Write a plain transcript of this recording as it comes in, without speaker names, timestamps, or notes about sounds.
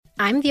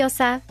I'm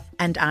Diosa.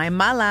 And I'm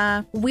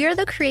Mala. We're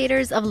the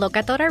creators of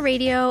Locatora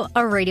Radio, a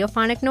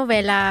radiophonic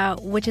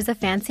novela, which is a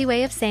fancy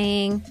way of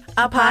saying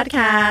a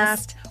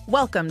podcast.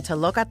 Welcome to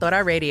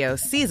Locatora Radio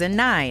Season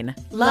 9,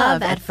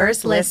 Love at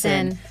First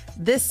Listen.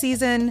 This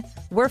season,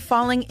 we're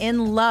falling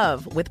in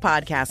love with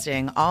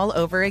podcasting all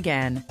over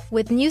again.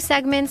 With new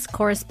segments,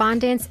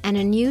 correspondence, and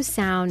a new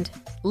sound.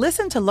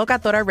 Listen to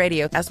Locatora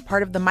Radio as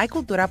part of the My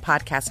Cultura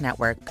Podcast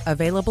Network,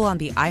 available on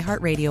the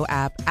iHeartRadio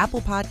app,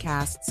 Apple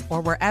Podcasts,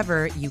 or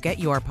wherever you get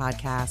your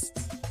podcasts.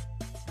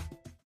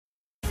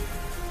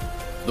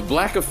 The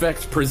Black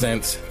Effect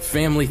presents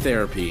Family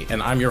Therapy,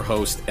 and I'm your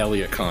host,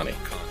 Elliot Connie.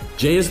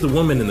 Jay is the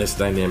woman in this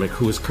dynamic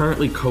who is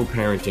currently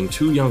co-parenting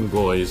two young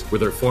boys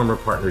with her former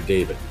partner,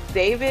 David.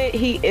 David,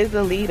 he is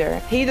a leader.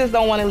 He just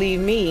don't want to leave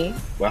me.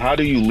 But how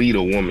do you lead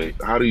a woman?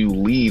 How do you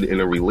lead in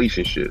a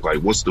relationship? Like,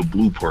 what's the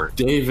blueprint?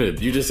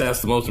 David, you just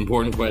asked the most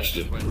important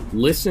question.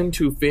 Listen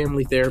to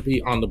Family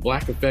Therapy on the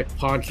Black Effect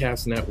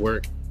Podcast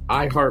Network,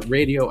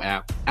 iHeartRadio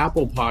app,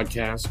 Apple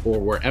Podcasts, or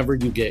wherever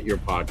you get your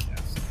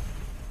podcasts.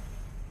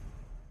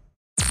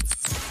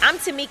 I'm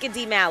Tamika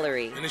D.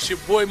 Mallory. And it's your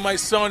boy, my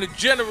son, the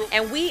General.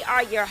 And we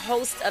are your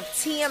hosts of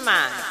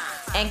TMI.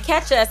 And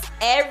catch us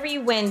every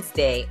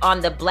Wednesday on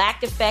the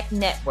Black Effect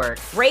Network,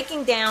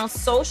 breaking down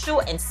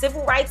social and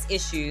civil rights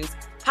issues,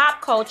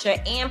 pop culture,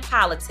 and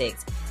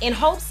politics in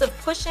hopes of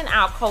pushing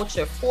our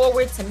culture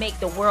forward to make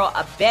the world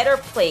a better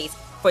place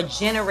for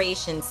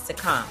generations to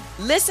come.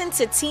 Listen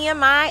to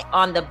TMI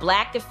on the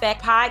Black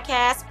Effect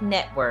Podcast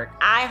Network,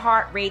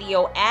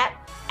 iHeartRadio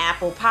app,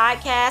 Apple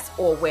Podcasts,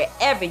 or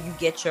wherever you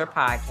get your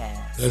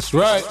podcasts. That's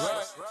right.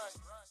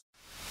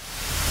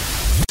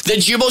 The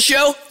Jubal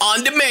Show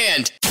on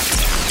demand.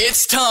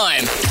 It's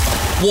time.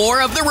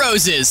 War of the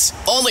Roses,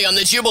 only on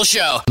The Jubal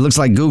Show. It looks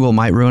like Google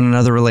might ruin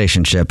another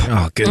relationship.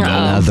 Oh, good.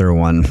 Another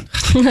one.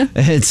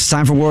 It's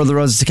time for War of the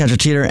Roses to catch a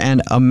cheater,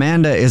 and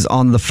Amanda is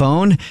on the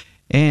phone,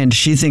 and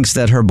she thinks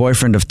that her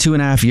boyfriend of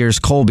 2.5 years,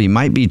 Colby,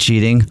 might be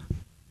cheating,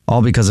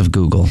 all because of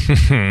Google.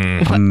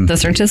 The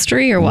search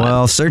history or what?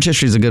 Well, search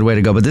history is a good way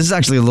to go, but this is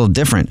actually a little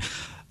different.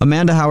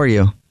 Amanda, how are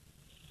you?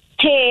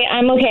 Hey,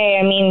 I'm okay.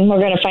 I mean, we're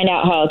going to find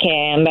out how okay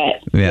I am,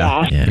 but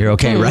yeah. You're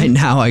okay right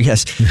now, I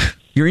guess.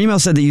 Your email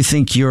said that you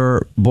think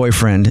your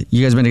boyfriend,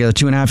 you guys been together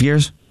 2.5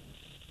 years?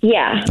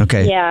 Yeah.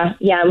 Okay. Yeah,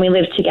 and we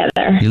live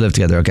together. You live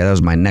together. Okay, that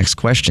was my next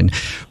question.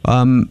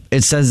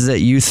 It says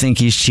that you think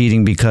he's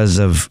cheating because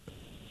of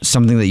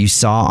something that you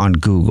saw on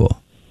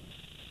Google.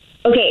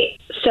 Okay,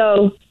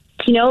 so,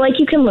 you know, like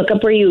you can look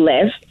up where you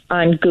live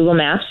on Google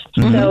Maps.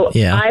 Mm-hmm. So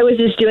I was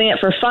just doing it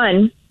for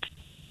fun,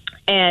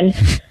 and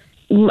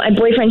my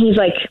boyfriend, he's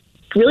like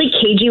really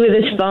cagey with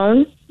his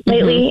phone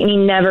lately, and he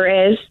never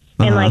is.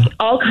 And like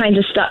all kinds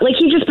of stuff. Like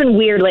he's just been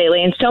weird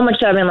lately, and so much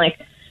so I've been like,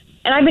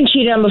 and I've been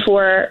cheated on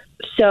before.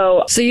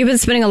 So you've been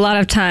spending a lot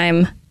of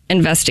time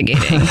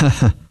investigating.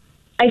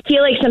 I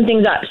feel like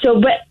something's up. So,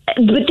 but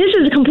this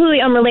is completely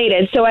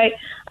unrelated. So I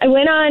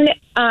went on.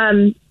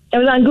 I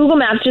was on Google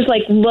Maps, just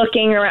like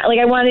looking around. Like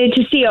I wanted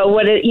to see,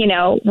 what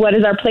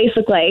does our place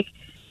look like?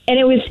 And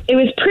it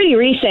was pretty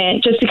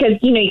recent, just because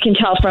you can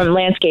tell from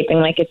landscaping,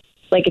 like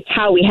it's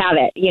how we have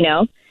it,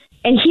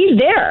 And he's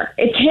there.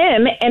 It's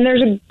him, and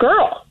there's a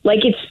girl.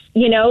 Like it's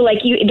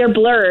they're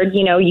blurred.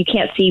 You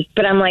can't see.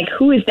 But I'm like,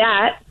 who is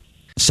that?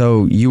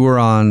 So you were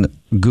on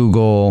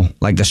Google,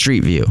 like the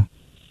Street View.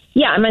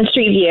 Yeah, I'm on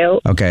Street View.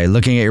 Okay,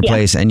 looking at your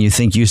place, and you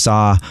think you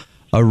saw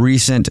a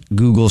recent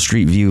Google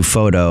Street View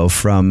photo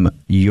from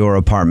your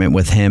apartment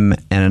with him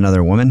and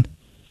another woman?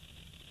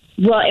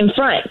 Well, in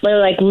front, they're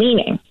like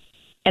leaning.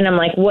 And I'm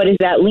like, what is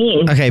that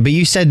lean? Okay, but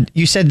you said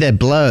they're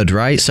blurred,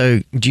 right?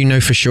 So do you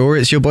know for sure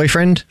it's your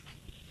boyfriend?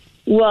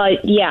 Well,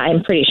 yeah,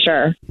 I'm pretty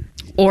sure.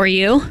 Or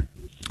you?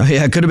 Oh,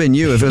 yeah, it could have been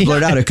you. If it was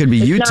blurred out, it could be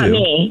you two. It's not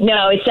me.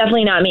 No, it's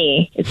definitely not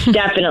me. It's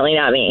definitely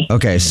not me.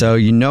 Okay, so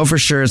you know for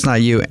sure it's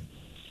not you,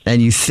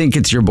 and you think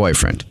it's your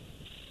boyfriend.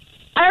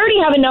 I already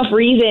have enough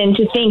reason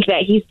to think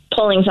that he's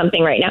pulling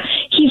something right now.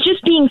 He's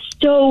just being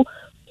so...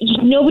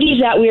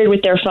 Nobody's that weird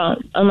with their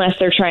phone unless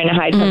they're trying to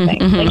hide something.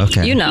 Mm-hmm. Like,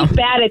 okay.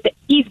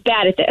 He's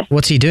bad at this.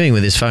 What's he doing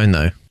with his phone,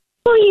 though?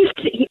 Well, he's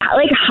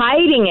like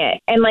hiding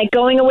it and like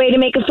going away to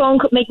making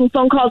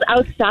phone calls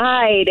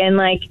outside, and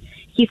like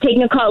he's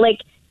taking a call, like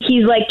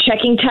he's like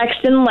checking text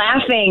and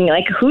laughing.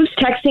 Like who's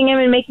texting him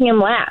and making him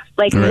laugh?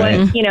 Like right.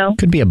 What,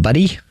 Could be a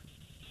buddy.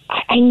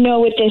 I know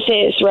what this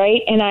is,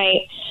 right? And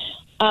I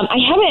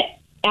haven't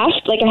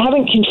asked, like I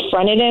haven't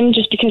confronted him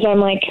just because I'm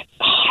like,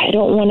 I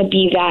don't want to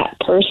be that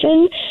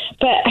person,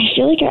 but I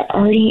feel like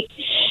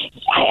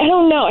I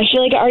don't know. I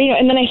feel like I already know.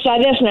 And then I saw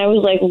this and I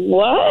was like,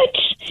 what?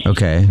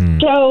 Okay.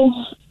 So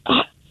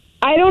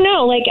I don't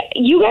know. Like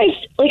you guys,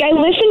 like I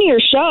listen to your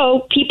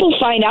show, people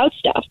find out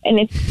stuff and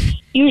it's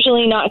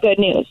usually not good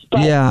news.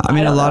 But yeah. I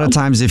mean, a lot of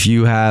times if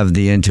you have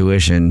the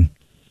intuition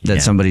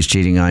that somebody's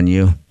cheating on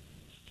you,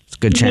 it's a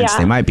good chance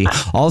they might be.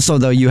 Also,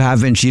 though, you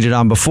have been cheated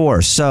on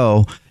before.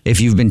 So if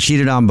you've been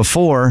cheated on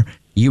before,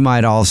 you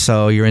might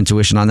also, your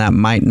intuition on that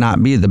might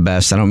not be the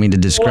best. I don't mean to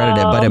discredit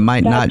it, but it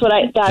might not.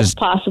 That's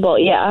possible,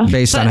 yeah.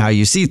 Based on how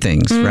you see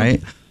things,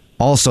 right?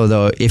 Also,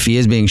 though, if he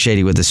is being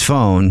shady with his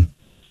phone,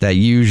 that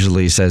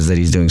usually says that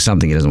he's doing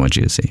something he doesn't want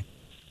you to see.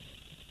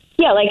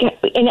 Yeah,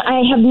 and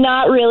I have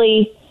not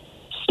really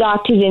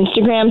stalked his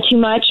Instagram too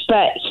much,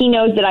 but he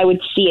knows that I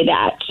would see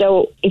that.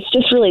 So it's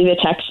just really the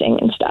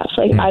texting and stuff.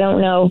 I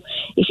don't know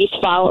if he's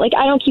following.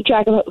 I don't keep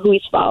track of who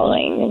he's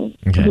following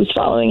and who's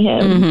following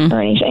him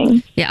or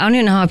anything. Yeah, I don't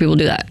even know how people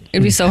do that.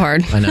 It'd be so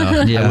hard. I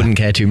know. I wouldn't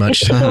care too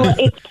much.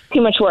 It's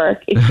too much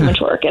work. It's too much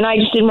work. And I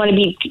just didn't want to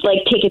be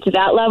take it to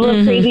that level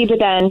of crazy, but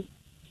then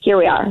here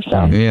we are. So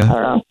I don't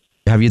know.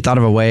 Have you thought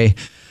of a way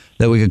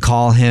that we could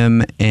call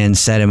him and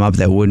set him up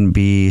that wouldn't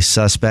be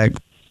suspect?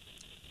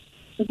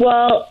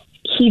 Well,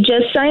 he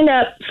just signed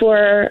up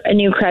for a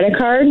new credit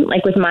card,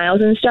 with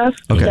miles and stuff.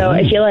 Okay. So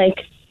I feel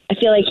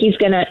like he's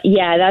gonna.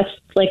 Yeah, that's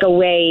a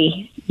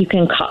way you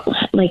can call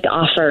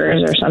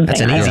offers or something.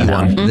 That's an easy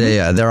one.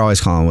 They're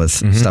always calling with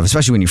stuff,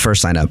 especially when you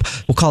first sign up.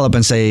 We'll call up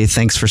and say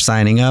thanks for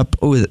signing up.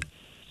 Oh,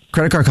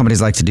 credit card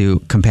companies like to do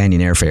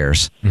companion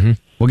airfares.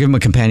 We'll give him a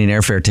companion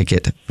airfare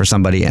ticket for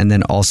somebody, and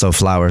then also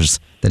flowers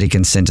that he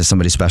can send to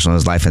somebody special in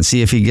his life, and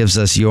see if he gives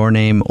us your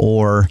name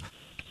or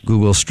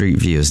Google Street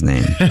View's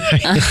name.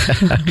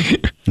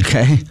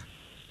 Okay?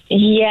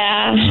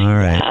 Yeah. All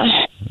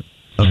right.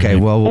 Okay,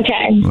 well...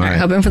 Okay. All right.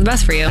 Hoping for the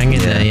best for you. Hang in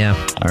there, yeah.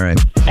 All right.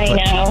 I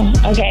know.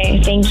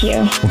 Okay, thank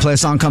you. We'll play a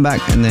song, come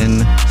back, and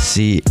then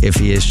see if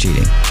he is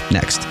cheating.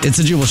 Next. It's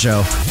the Jubal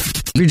Show.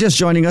 If you're just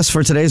joining us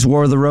for today's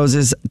War of the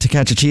Roses to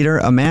catch a cheater,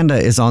 Amanda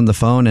is on the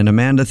phone, and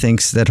Amanda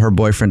thinks that her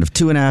boyfriend of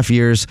 2.5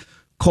 years,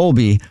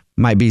 Colby,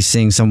 might be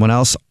seeing someone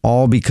else,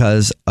 all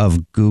because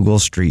of Google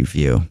Street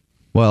View.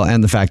 Well,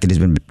 and the fact that he's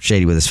been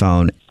shady with his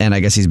phone, and I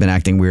guess he's been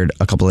acting weird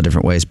a couple of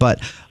different ways.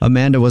 But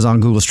Amanda was on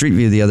Google Street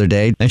View the other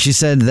day, and she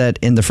said that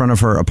in the front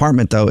of her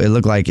apartment, though, it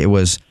looked like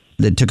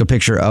they took a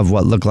picture of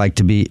what looked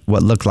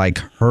like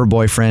her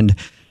boyfriend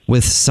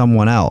with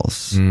someone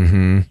else.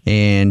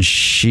 And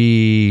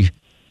she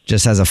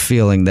just has a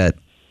feeling that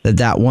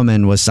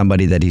woman was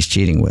somebody that he's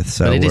cheating with.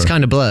 So but it is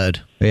kind of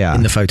blurred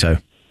in the photo.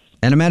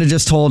 And Amanda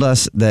just told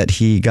us that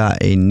he got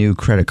a new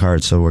credit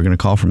card, so we're going to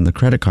call from the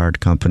credit card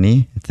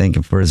company, thank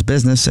him for his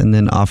business, and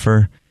then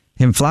offer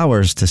him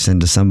flowers to send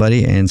to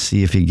somebody and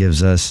see if he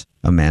gives us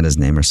Amanda's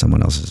name or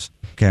someone else's.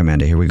 Okay,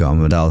 Amanda, here we go. I'm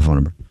going to dial the phone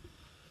number.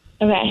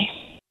 Okay.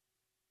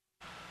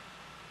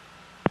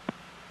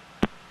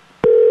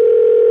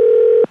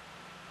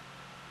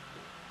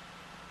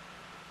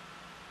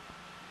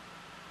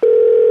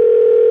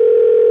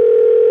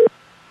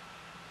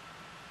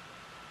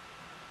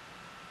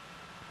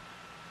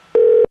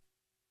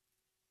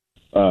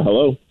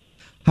 Hello.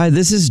 Hi,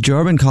 this is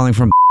Jordan calling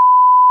from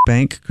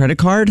Bank Credit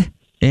Card,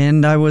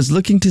 and I was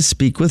looking to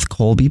speak with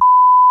Colby.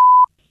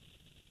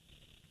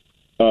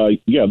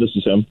 Yeah, this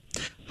is him.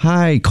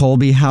 Hi,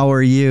 Colby. How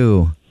are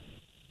you?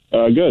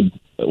 Good.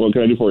 What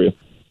can I do for you?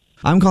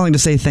 I'm calling to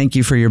say thank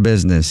you for your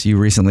business. You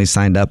recently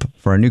signed up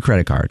for a new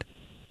credit card.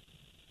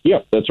 Yeah,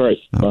 that's right.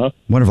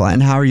 Wonderful.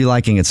 And how are you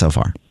liking it so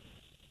far?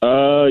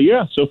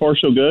 Yeah, so far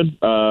so good.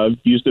 I've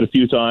used it a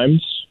few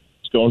times.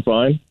 It's going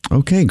fine.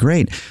 Okay,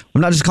 great.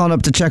 I'm not just calling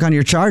up to check on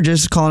your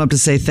charges, calling up to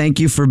say thank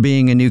you for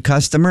being a new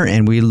customer,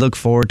 and we look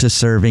forward to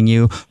serving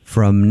you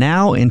from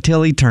now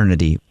until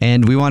eternity.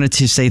 And we wanted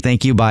to say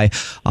thank you by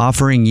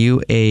offering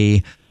you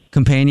a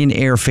companion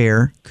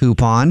airfare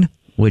coupon,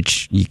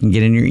 which you can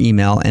get in your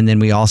email, and then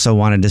we also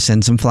wanted to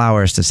send some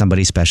flowers to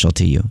somebody special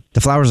to you.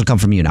 The flowers will come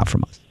from you, not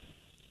from us.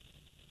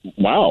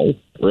 Wow,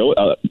 really?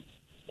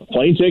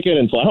 Plane ticket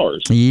and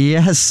flowers?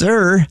 Yes,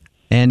 sir.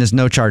 And there's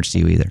no charge to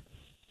you either.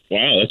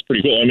 Wow, that's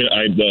pretty cool. I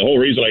mean, the whole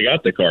reason I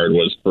got the card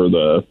was for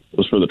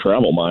the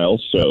travel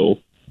miles. So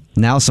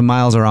now some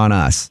miles are on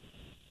us.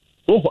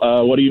 Cool.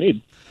 What do you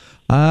need?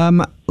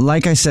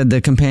 Like I said, the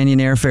companion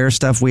airfare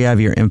stuff. We have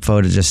your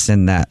info to just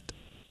send that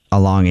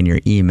along in your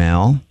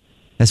email.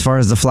 As far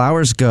as the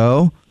flowers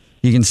go,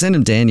 you can send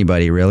them to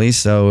anybody, really.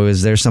 So,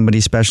 is there somebody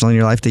special in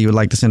your life that you would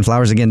like to send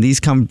flowers? Again, it's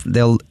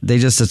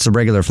a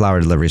regular flower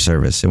delivery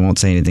service. It won't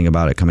say anything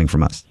about it coming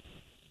from us.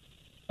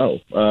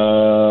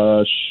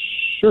 Oh,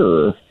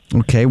 sure.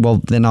 Okay, well,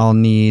 then I'll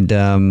need,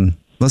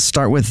 let's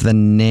start with the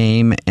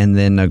name, and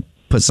then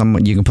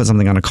you can put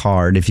something on a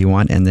card if you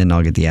want, and then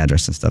I'll get the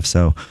address and stuff.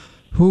 So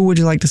who would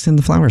you like to send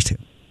the flowers to?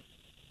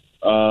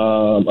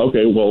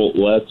 Okay, well,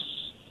 let's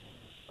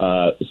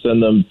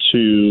send them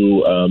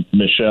to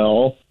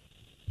Michelle.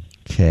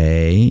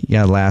 Okay, you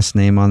got a last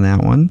name on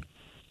that one?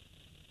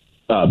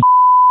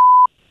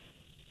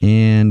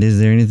 And is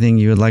there anything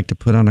you would like to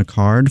put on a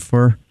card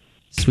for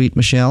sweet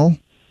Michelle?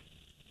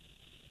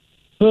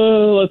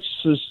 Let's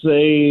just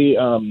say,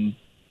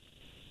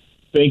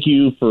 thank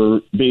you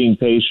for being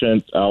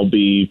patient. I'll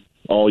be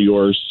all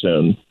yours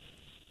soon.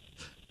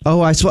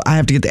 Oh, I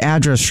have to get the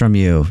address from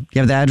you. You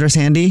have the address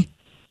handy?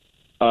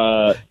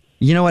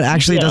 You know what?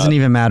 Actually, it doesn't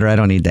even matter. I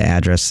don't need the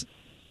address.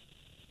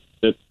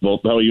 Well,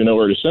 how do you know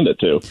where to send it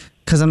to?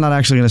 Because I'm not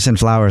actually going to send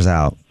flowers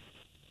out.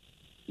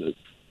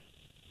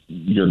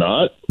 You're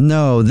not?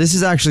 No, this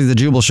is actually the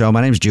Jubal Show.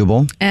 My name's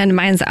Jubal. And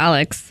mine's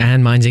Alex.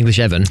 And mine's English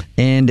Evan.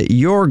 And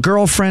your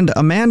girlfriend,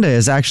 Amanda,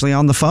 is actually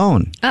on the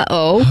phone.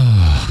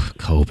 Uh-oh.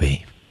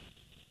 Colby.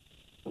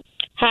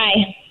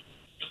 Hi.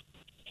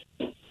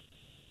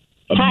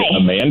 Hi.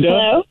 Amanda?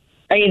 Hello?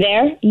 Are you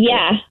there?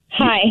 Yeah.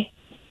 Hi.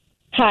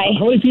 Hi.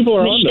 How many people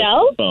are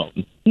Michelle? on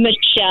the phone?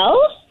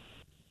 Michelle?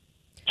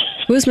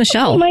 Who's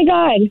Michelle? Oh, my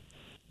God.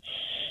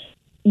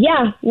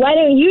 Yeah. Why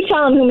don't you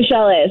tell him who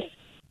Michelle is?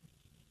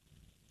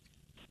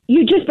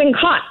 You've just been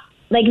caught.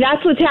 Like,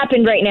 that's what's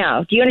happened right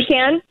now. Do you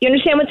understand? Do you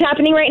understand what's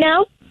happening right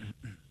now?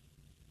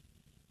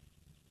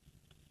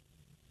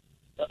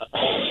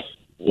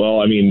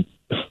 Well, I mean,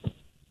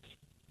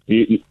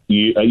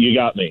 you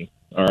got me.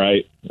 All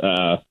right.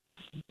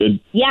 Good.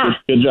 Yeah.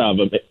 Good job.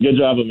 Good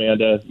job,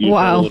 Amanda. You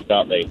totally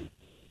got me.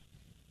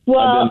 Well,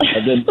 oh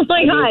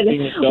my God.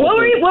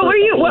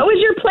 What was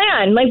your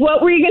plan? Like,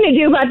 what were you going to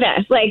do about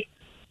this? Like,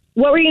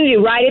 what were you going to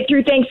do? Ride it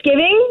through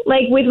Thanksgiving?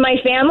 Like, with my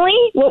family?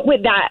 What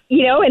with that?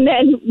 You know, and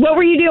then what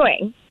were you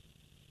doing?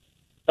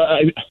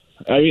 I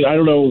mean, I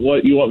don't know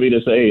what you want me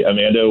to say,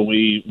 Amanda.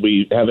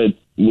 We haven't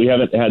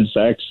had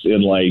sex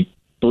in like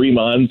 3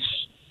 months.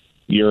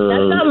 That's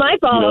not my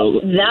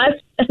fault.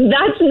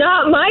 That's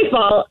not my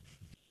fault.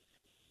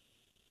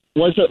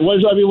 What should I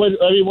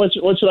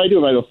do?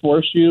 Am I going to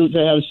force you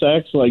to have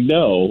sex? Like,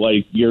 no.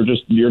 Like, you're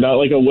not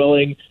like a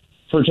willing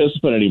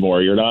participant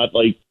anymore. You're not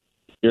like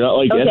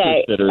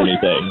interested or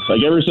anything.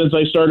 Like, ever since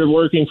I started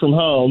working from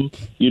home,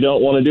 you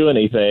don't want to do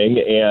anything,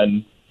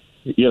 and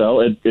you know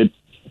it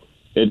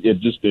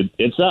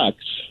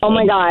sucks. Oh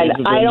my God!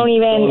 I don't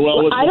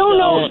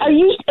know.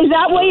 Is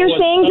that what you're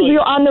saying? Because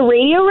you're on the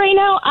radio right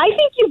now. I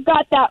think you've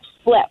got that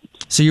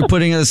flipped. So you're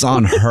putting this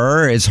on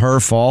her? It's her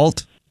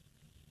fault?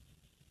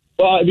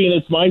 Well, I mean,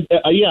 it's my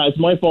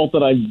fault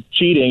that I'm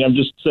cheating. I'm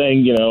just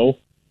saying, you know.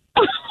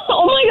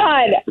 Oh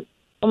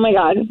my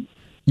God!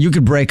 You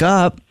could break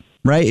up,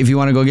 right? If you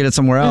want to go get it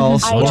somewhere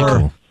else. I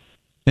know.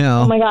 You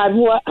know. Oh my God!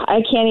 What?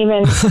 I can't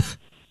even.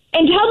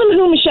 And tell them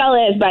who Michelle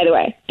is, by the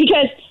way,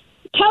 because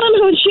tell them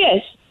who she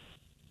is.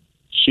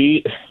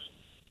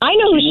 I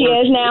know who she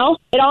is now.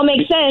 It all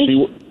makes sense.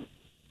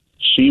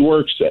 She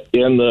works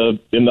in the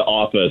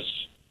office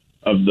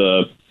of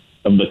the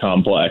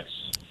complex.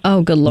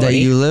 Oh, good Lord. That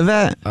you live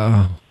at?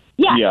 Oh.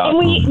 Yeah. And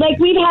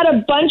we've had a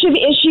bunch of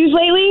issues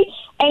lately,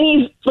 and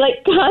he's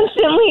like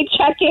constantly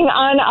checking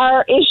on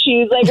our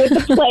issues, like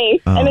with the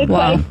place. And it's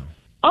like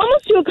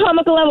almost to a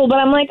comical level, but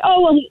I'm like,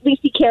 oh, well, at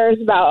least he cares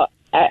about,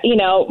 you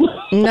know.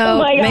 No, oh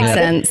my makes God.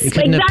 sense. You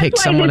couldn't have picked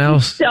someone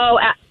else. So,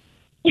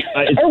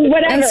 or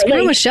whatever. And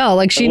screw Michelle.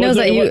 Like, she knows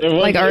that you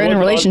are in a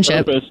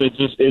relationship.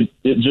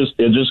 It just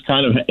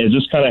kind of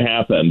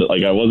happened.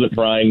 Like, I wasn't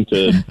trying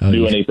to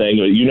do anything,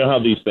 but you know how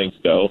these things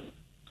go.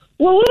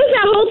 Well, what was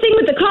that whole thing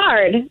with the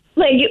card?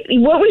 Like,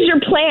 what was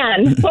your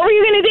plan? What were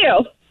you going to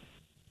do?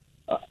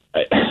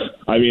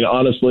 I mean,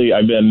 honestly,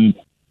 I've been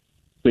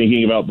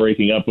thinking about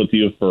breaking up with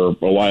you for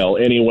a while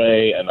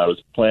anyway, and I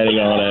was planning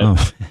on it. Oh,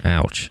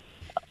 ouch.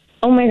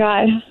 Oh my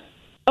God.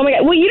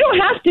 Well, you don't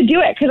have to do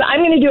it because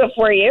I'm going to do it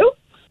for you.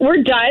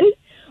 We're done.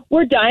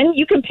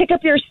 You can pick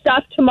up your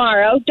stuff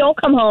tomorrow. Don't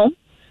come home.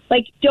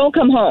 Don't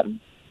come home.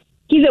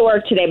 He's at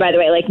work today, by the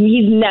way. Like,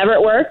 he's never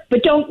at work.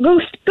 But don't go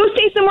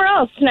stay somewhere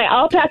else tonight.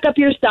 I'll pack up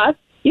your stuff.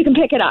 You can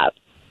pick it up.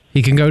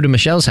 He can go to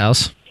Michelle's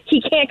house.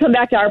 He can't come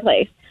back to our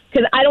place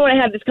because I don't want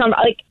to have this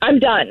conversation. Like, I'm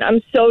done.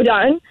 I'm so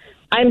done.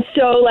 I'm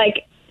so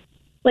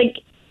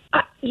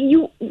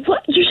you're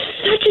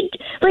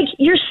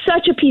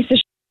such a piece of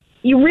shit.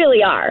 You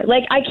really are.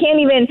 Like, I can't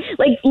even,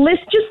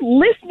 just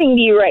listening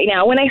to you right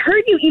now. When I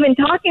heard you even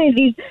talking to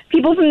these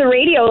people from the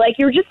radio, like,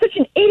 you're just such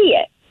an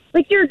idiot.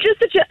 Like, you're just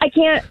such a, I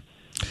can't.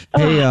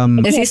 Hey,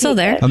 is he still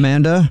there?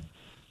 Amanda?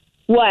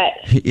 What?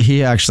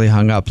 He actually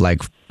hung up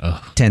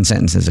 10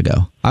 sentences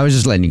ago. I was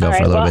just letting you go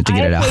for a little bit to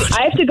get it out.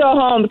 I have to go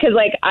home because,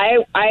 I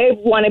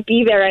want to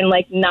be there and,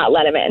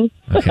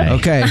 Okay.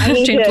 Okay. I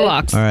need Change to, the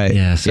locks. All right.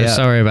 Yeah,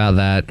 sorry about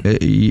that.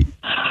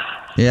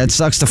 Yeah, it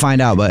sucks to find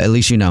out, but at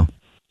least you know.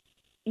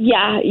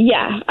 Yeah.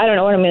 I don't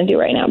know what I'm going to do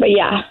right now, but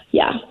yeah.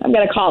 I'm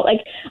going to call.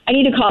 I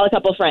need to call a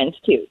couple friends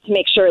too to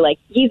make sure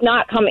he's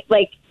not coming.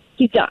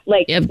 He's done.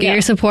 Get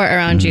your support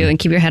around you and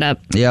keep your head up.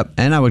 Yep,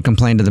 and I would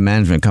complain to the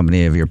management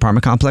company of your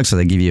apartment complex so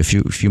they give you a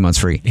few months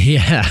free.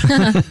 Yeah.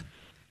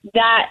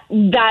 That's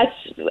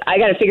I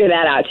got to figure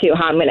that out too.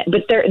 How I'm gonna,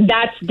 but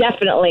that's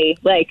definitely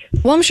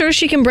Well, I'm sure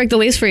she can break the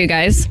lease for you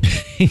guys.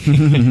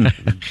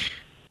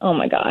 Oh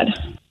my God.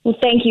 Well,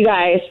 thank you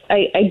guys.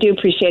 I do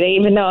appreciate it,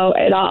 even though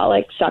it all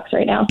sucks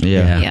right now.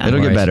 Yeah.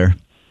 It'll get better.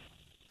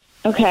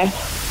 Okay.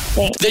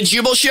 Thanks. The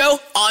Jubal Show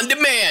on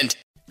demand.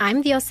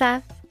 I'm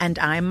Diosa. And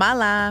I'm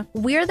Mala.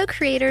 We're the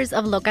creators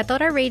of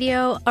Locatora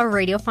Radio, a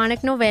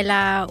radiophonic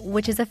novela,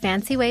 which is a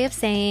fancy way of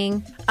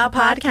saying a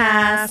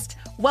podcast.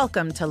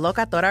 Welcome to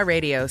Locatora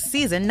Radio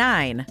Season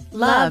 9,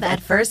 Love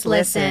at First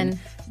Listen.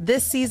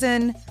 This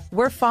season,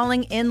 we're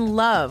falling in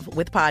love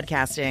with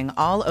podcasting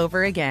all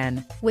over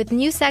again. With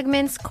new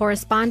segments,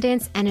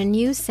 correspondence, and a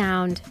new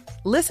sound.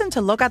 Listen to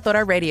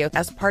Locatora Radio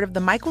as part of the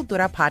My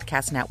Cultura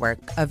Podcast Network,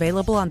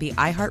 available on the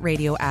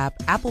iHeartRadio app,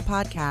 Apple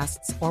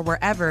Podcasts, or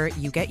wherever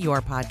you get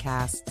your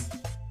podcasts.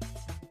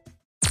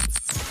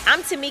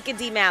 I'm Tamika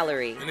D.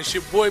 Mallory. And it's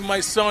your boy, my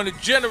son, the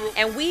General.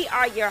 And we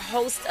are your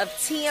hosts of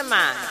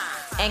TMI.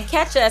 And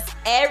catch us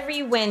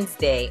every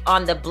Wednesday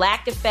on the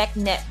Black Effect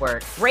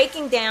Network,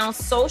 breaking down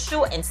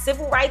social and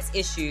civil rights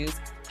issues,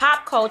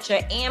 pop culture,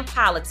 and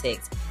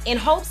politics in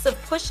hopes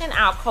of pushing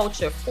our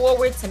culture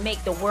forward to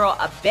make the world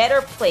a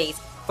better place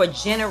for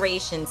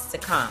generations to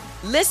come.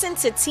 Listen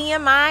to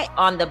TMI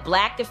on the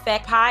Black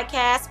Effect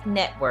Podcast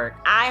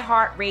Network,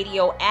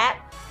 iHeartRadio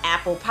app,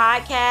 Apple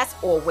Podcasts,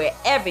 or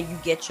wherever you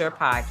get your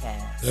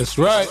podcasts. That's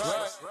right.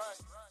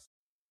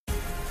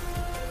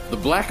 The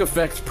Black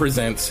Effect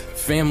presents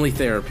Family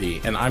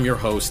Therapy, and I'm your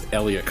host,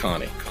 Elliot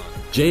Connie.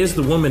 Jay is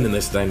the woman in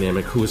this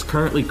dynamic who is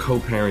currently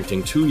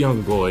co-parenting 2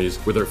 young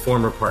boys with her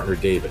former partner,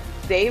 David.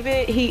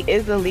 David, he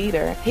is a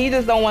leader. He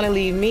just don't want to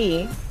leave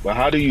me. But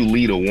how do you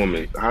lead a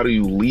woman? How do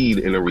you lead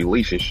in a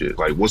relationship?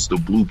 Like, what's the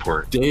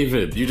blueprint?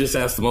 David, you just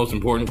asked the most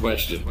important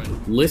question.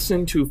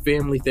 Listen to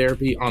Family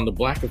Therapy on the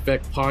Black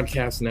Effect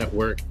Podcast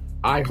Network,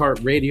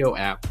 iHeartRadio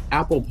app,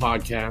 Apple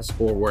Podcasts,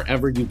 or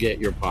wherever you get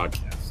your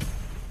podcasts.